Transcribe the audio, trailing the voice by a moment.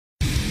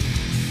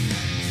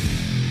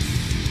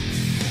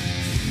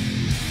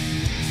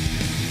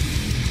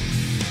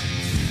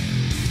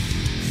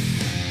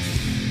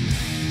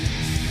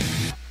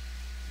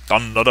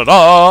Dun dun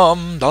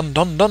dun dun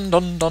dun dun dun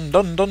dun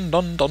dun dun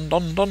dun dun dun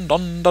dun dun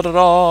dun dun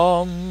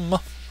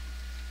dun.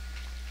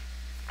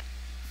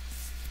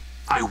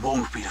 I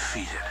won't be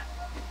defeated.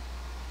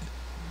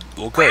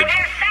 Well, We're good.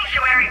 near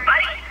Sanctuary,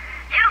 buddy.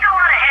 You go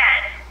on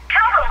ahead.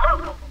 Tell the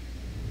local.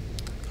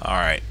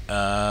 Alright,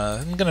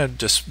 I'm gonna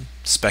just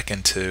spec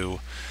into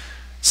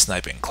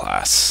sniping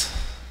class.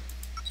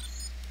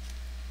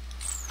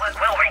 What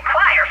will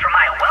require for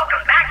my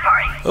welcome back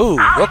party? Ooh,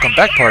 welcome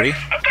back party.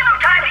 And give them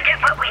time to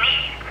get what we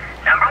need.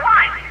 Number 1,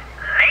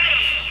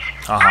 ladies.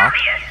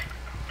 Obvious.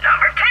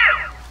 Number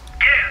 2,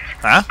 dudes.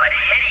 Huh? But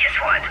hideous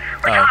ones.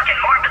 We're talking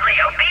morbidly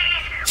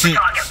obese. We're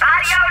talking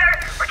body odor.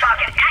 We're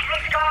talking acne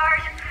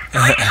scars.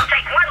 The ladies will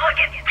take one look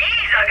at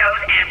these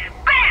uggos and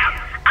bam!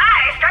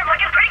 Eyes start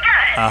looking pretty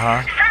good.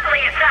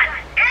 Suddenly it's not,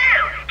 ew,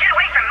 get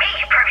away from me,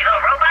 you pervy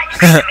little robot.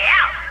 You're creeping me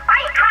out. Why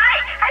are you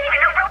crying? I didn't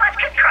even know robots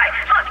could cry.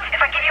 Look,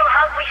 if I give you a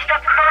hug, will you stop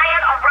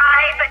crying?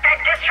 Alright, but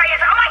that disc tray is,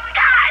 oh my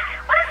god!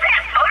 What is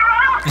this, motor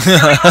oil?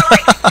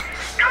 Like,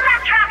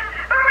 Claptrap,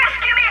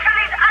 rescue me from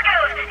these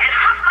uggos and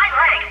hop my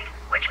leg,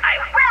 which I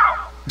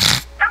will.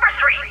 Number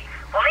 3,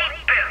 we'll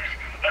need booze,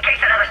 in case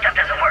that other stuff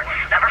doesn't work.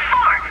 Number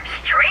 4,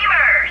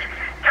 streamers.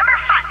 Number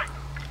 5,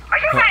 are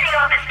you writing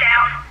all this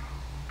down?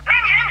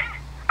 Minion,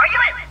 are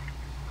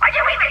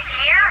you even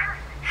here?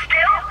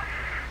 Still?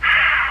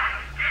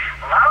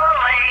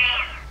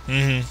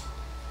 Lonely.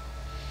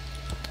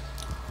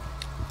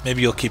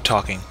 Maybe you'll keep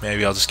talking.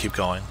 Maybe I'll just keep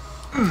going.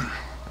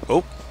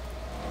 Oh.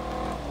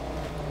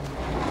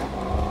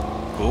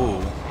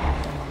 Ooh.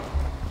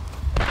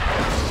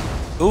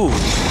 Ooh.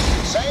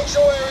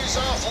 Sanctuary's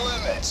off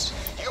limits.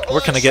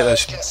 Where can I get a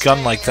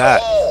gun like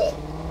that?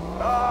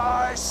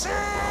 I see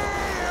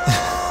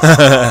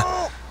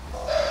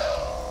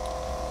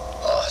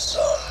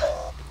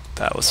Awesome.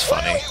 That was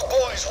funny. You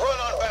boys run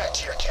on back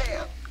to your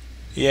camp.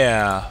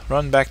 Yeah,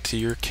 run back to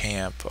your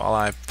camp while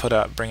I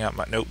bring out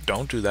my... Nope,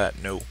 don't do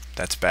that. No,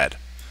 that's bad.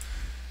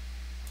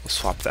 We'll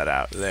swap that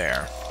out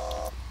there.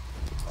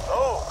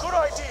 Oh, good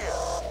idea.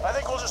 I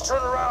think we'll just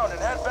turn around and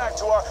head back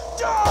to our...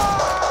 Die!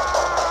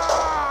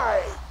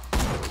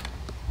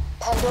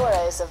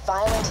 Pandora is a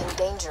violent and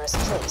dangerous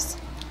place.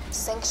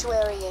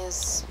 Sanctuary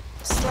is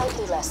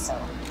slightly less so.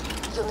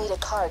 You'll need a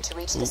card to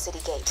reach the city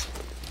gate.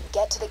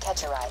 Get to the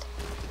Catch-A-Riiiiide.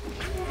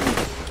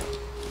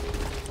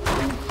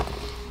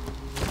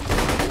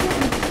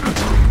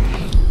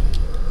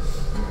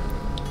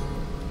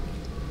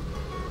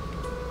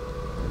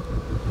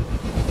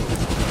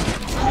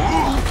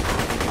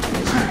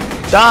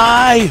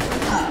 Die!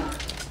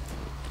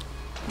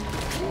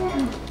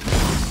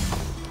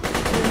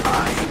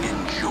 I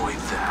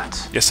enjoyed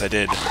that. Yes, I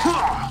did.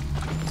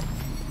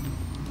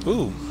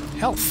 Ooh,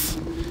 health.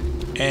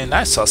 And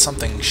I saw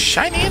something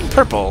shiny and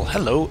purple.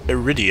 Hello,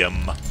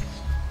 iridium.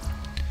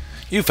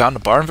 You found a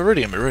bar of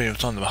iridium. Iridium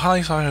is on the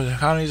high side of the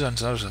economies and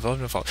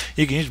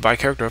you can use to buy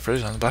character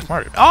upgrades on the black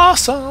market.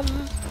 Awesome!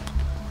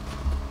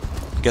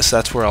 I guess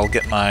that's where I'll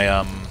get my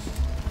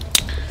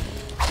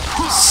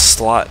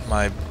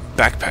my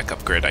backpack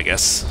upgrade, I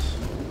guess.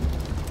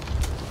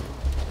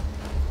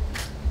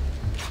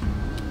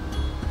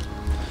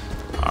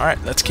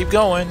 Alright, let's keep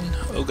going.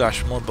 Oh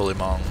gosh, more bully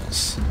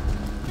mongs.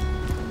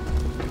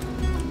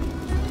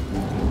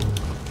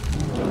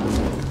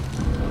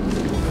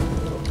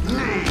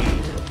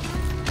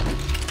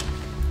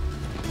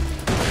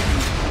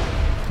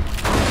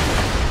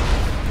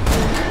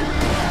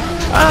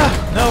 Ah,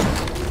 no.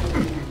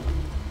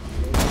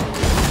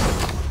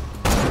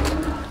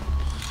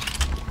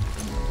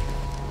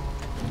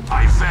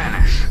 I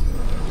vanish.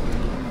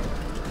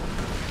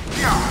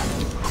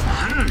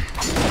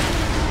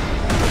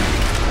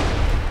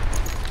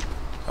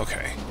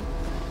 Okay.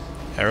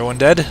 Everyone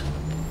dead?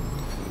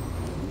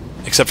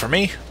 Except for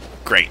me?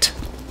 Great.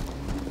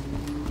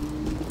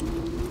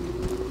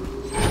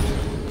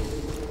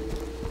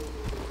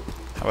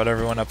 How about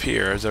everyone up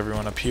here? Is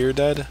everyone up here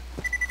dead?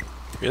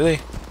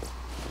 Really?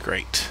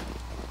 Great.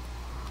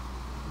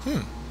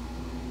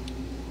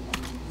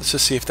 Let's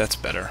just see if that's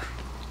better.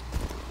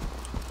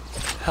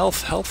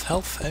 Health, health,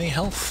 health. Any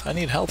health? I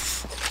need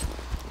health.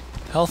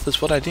 Health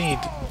is what I need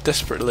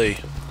desperately.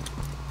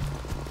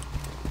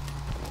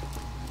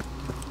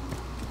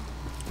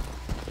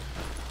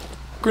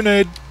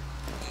 Grenade!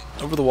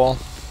 Over the wall.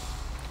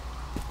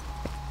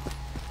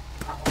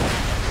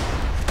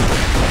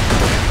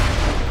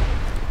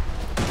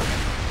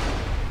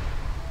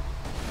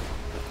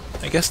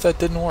 I guess that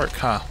didn't work,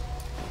 huh?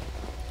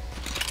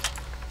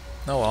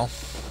 Oh well.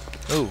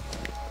 Ooh.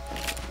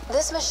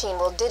 This machine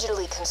will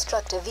digitally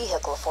construct a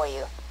vehicle for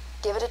you.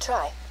 Give it a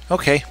try.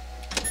 Okay.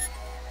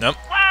 Nope.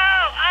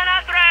 Whoa!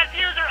 Unauthorized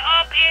user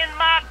up in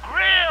my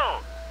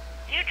grill!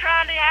 You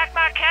trying to hack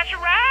my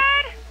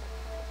Catch-A-Riiiiide?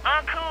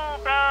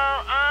 Uncool,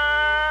 bro.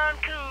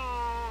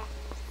 Uncool.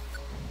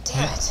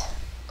 Damn it.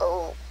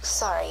 Oh,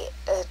 sorry.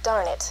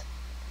 Darn it.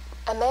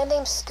 A man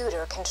named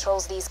Scooter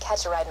controls these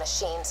Catch-A-Riiiiide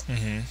machines.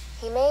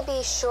 He may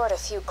be short a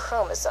few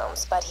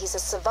chromosomes, but he's a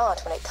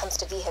savant when it comes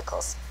to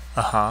vehicles.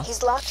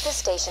 He's locked the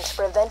station to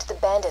prevent the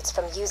bandits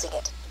from using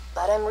it.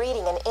 but I'm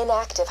reading an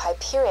inactive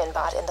Hyperion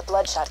bot in the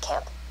Bloodshot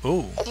camp.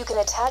 Ooh. If you can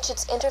attach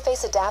its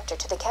interface adapter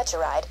to the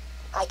Catch-A-Riiiiide,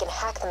 I can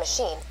hack the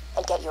machine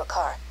and get you a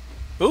car.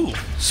 Ooh,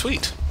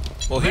 sweet.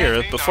 Well,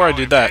 here, before I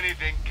do that,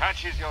 Anything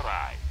catches your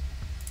eye.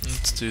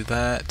 let's do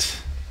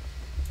that.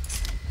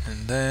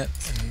 And that,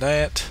 and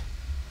that.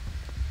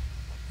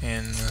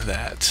 And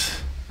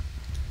that.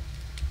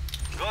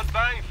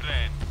 Goodbye,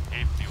 friend.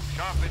 If you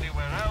shop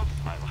anywhere else,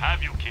 I'll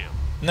have you killed.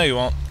 No, you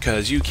won't,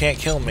 because you can't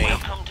kill me.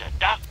 Welcome to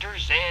Dr.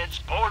 Zed's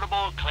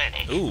Portable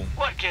Clinic. Ooh.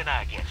 What can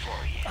I get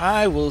for you?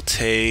 I will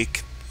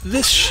take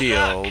this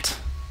shield,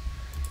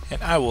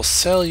 and I will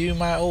sell you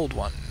my old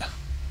one.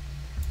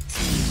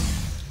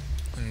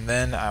 And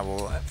then I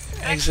will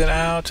exit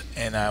out,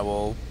 and I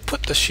will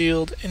put the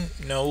shield in.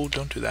 No,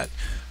 don't do that.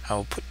 I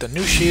will put the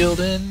new shield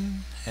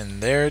in,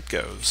 and there it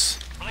goes.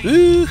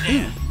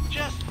 Woohoo!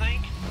 Just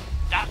think,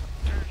 Dr.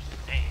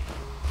 Zed.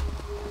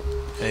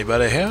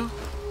 Anybody here?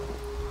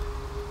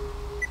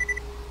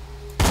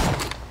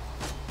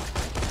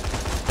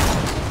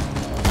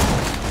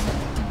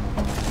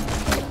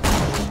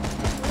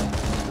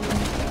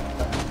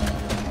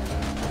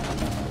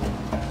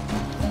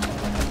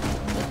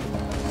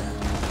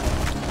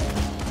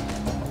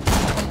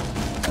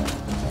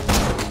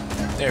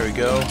 There we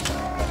go.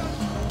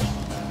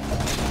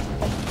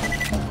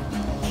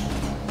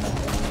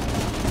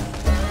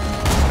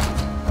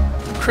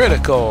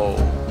 Critical!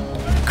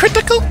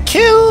 Critical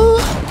kill!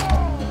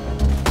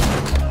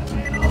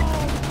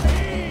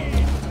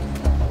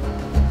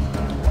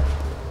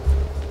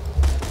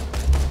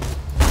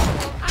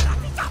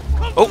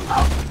 Oh!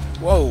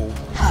 Whoa!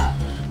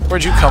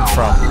 Where'd you come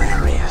from?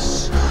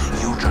 Hilarious.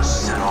 You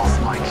just set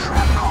off my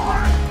trap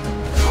car.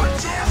 Your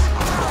death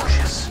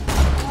approaches.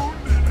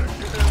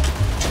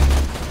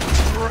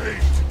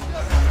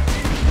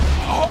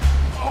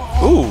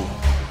 Ooh!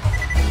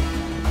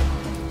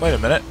 Wait a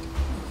minute.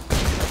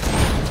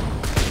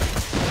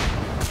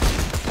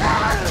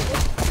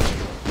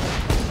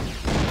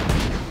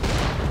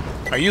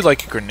 Are you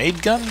like a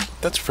grenade gun?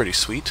 That's pretty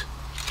sweet.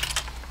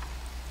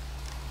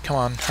 Come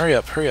on, hurry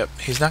up, hurry up.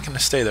 He's not going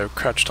to stay there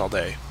crouched all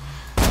day.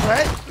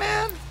 What,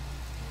 man?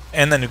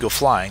 And then you go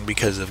flying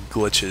because of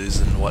glitches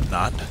and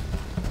whatnot.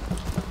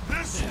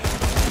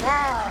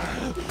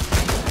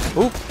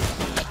 Oop!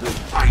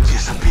 I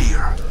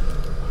disappear.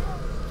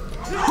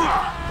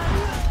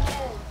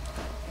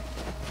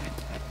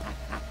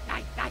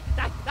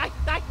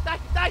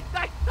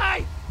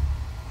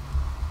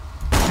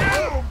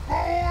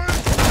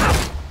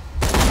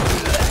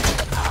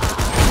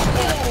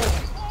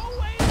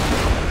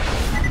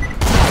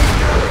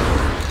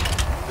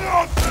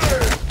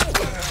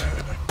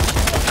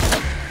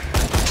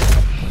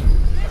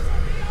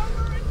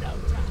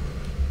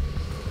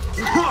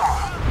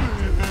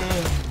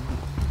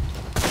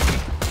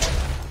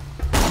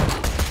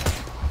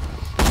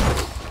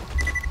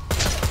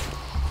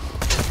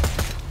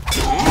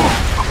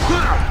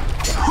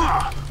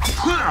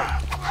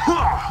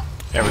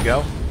 There we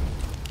go.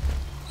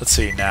 Let's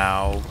see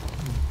now.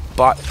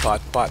 Bot.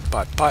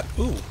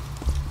 Ooh.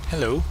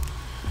 Hello.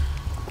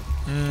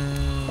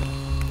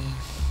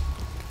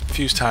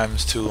 Fuse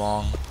time's too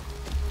long.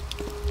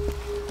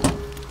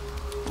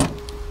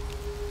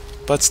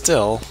 But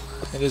still,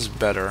 it is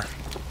better.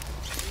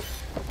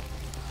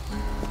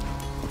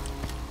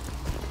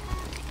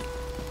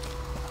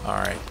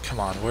 Alright, come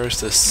on. Where's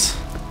this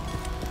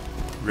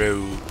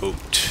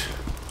rowboat?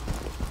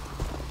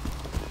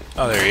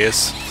 Oh, there he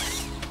is.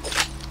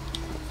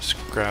 Just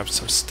grab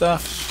some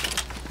stuff.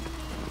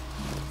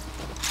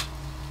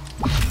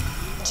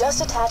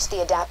 Just attach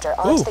the adapter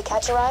onto the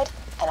Catch-A-Riiiiide,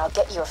 and I'll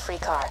get you a free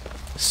car.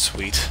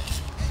 Sweet.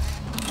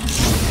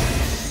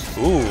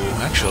 Ooh,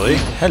 actually,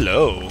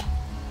 hello.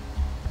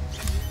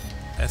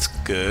 That's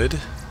good.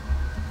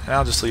 And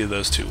I'll just leave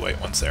those two white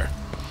ones there.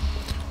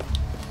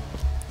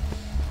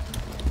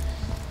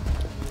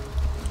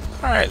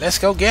 Alright, let's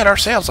go get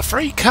ourselves a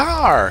free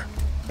car!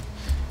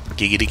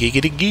 Giggity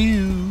giggity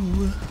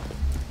goo!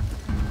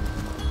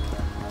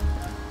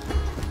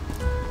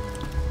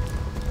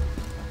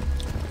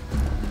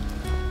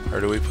 Where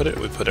do we put it?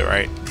 We put it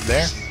right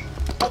there.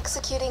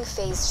 Executing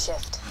phase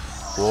shift.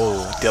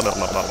 Whoa.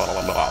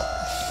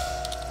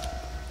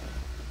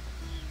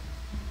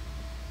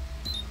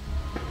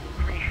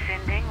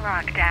 Rescinding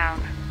lockdown.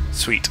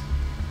 Sweet.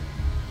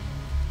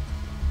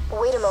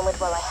 Wait a moment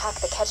while I hack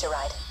the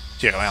Catch-A-Riiiiide.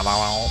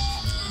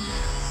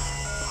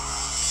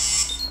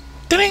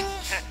 Ding!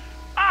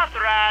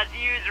 Authorized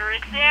user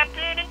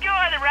accepted.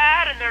 Enjoy the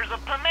ride, and there's a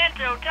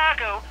pimento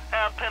taco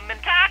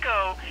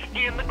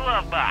in the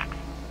glove box.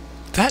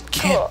 That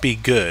can't be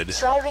good.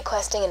 Try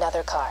requesting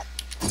another car.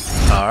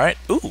 Alright.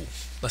 Ooh.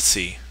 Let's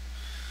see.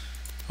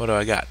 What do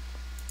I got?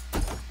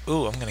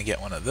 Ooh, I'm gonna get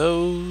one of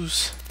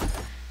those.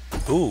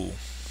 Ooh.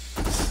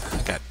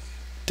 I got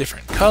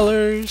different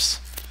colors.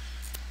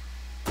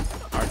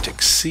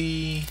 Arctic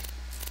Sea.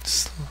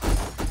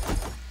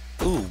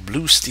 Ooh,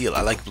 blue steel.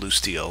 I like blue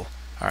steel.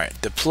 Alright,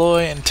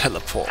 deploy and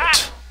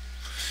teleport.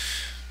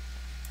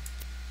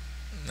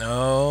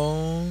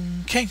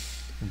 Okay.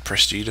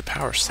 Press G to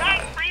power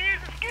slide. For using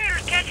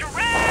scooters, Catch-A-Riiiiide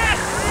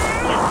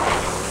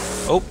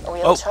Oh,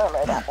 Real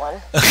charmer, that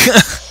one.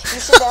 You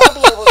should now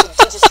be able to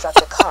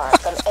digistruct a car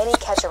from any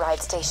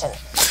Catch-A-Riiiide station.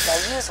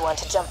 Now use one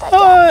to jump that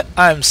gap.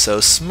 I'm so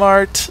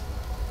smart.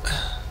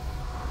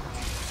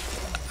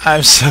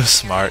 I'm so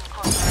smart.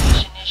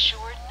 Corporation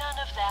assured none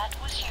of that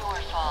was your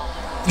fault.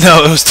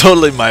 No, it was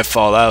totally my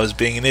fault. I was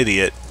being an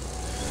idiot.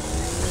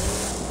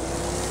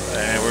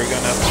 And we're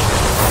gonna...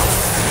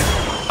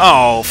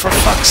 Oh, for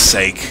fuck's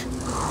sake.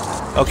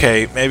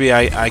 Okay, maybe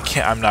I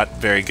can't... I'm not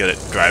very good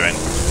at driving.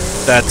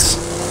 That's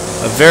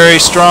a very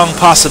strong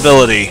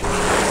possibility.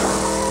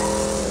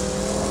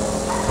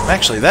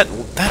 Actually, that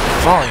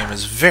volume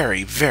is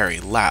very, very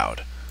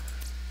loud.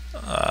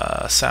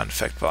 Sound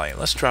effect volume.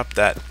 Let's drop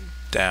that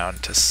down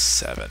to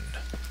 7.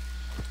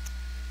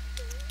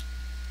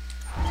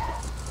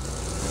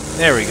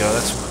 There we go.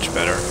 That's much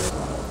better.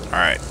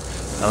 Alright.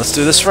 Now let's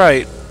do this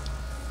right.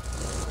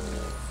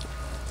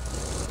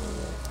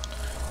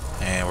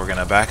 And we're going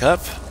to back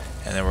up.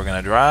 And then we're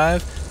going to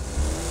drive.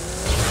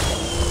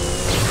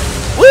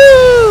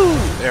 Woo!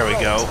 There we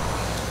go.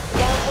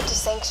 Now head to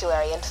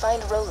Sanctuary and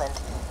find Roland.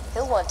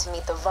 He'll want to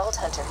meet the Vault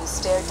Hunter who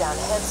stared down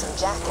Handsome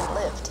Jack and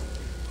lived.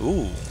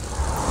 Ooh.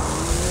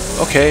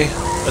 Okay,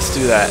 let's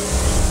do that.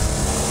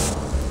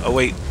 Oh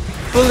wait.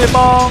 Bully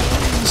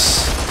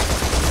bongs!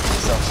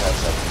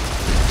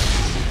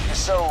 You're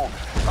so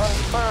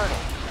unburdened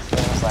with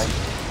things like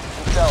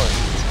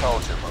intelligence,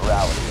 culture,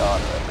 morality,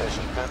 honor,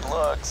 ambition, good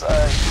looks.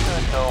 I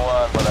could go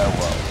on, but I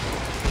won't.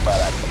 But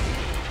I...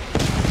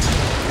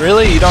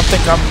 Really? You don't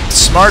think I'm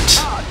smart,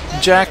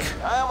 Jack?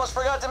 I almost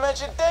forgot to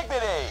mention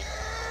dignity.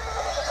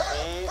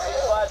 Easy,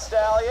 butt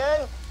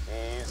stallion.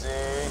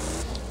 Easy.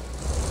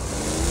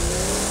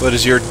 What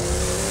is your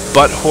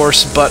butt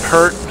horse butt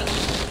hurt?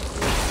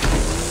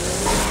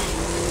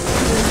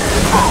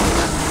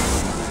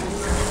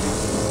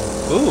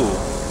 Ooh.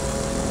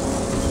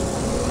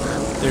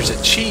 There's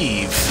a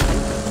Chieve.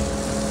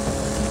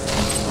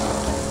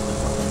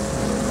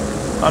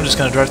 I'm just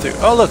gonna drive through.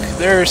 Oh look,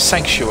 there's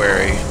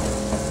Sanctuary.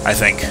 I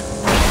think.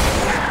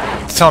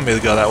 It's telling me to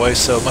go that way,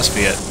 so it must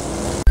be it.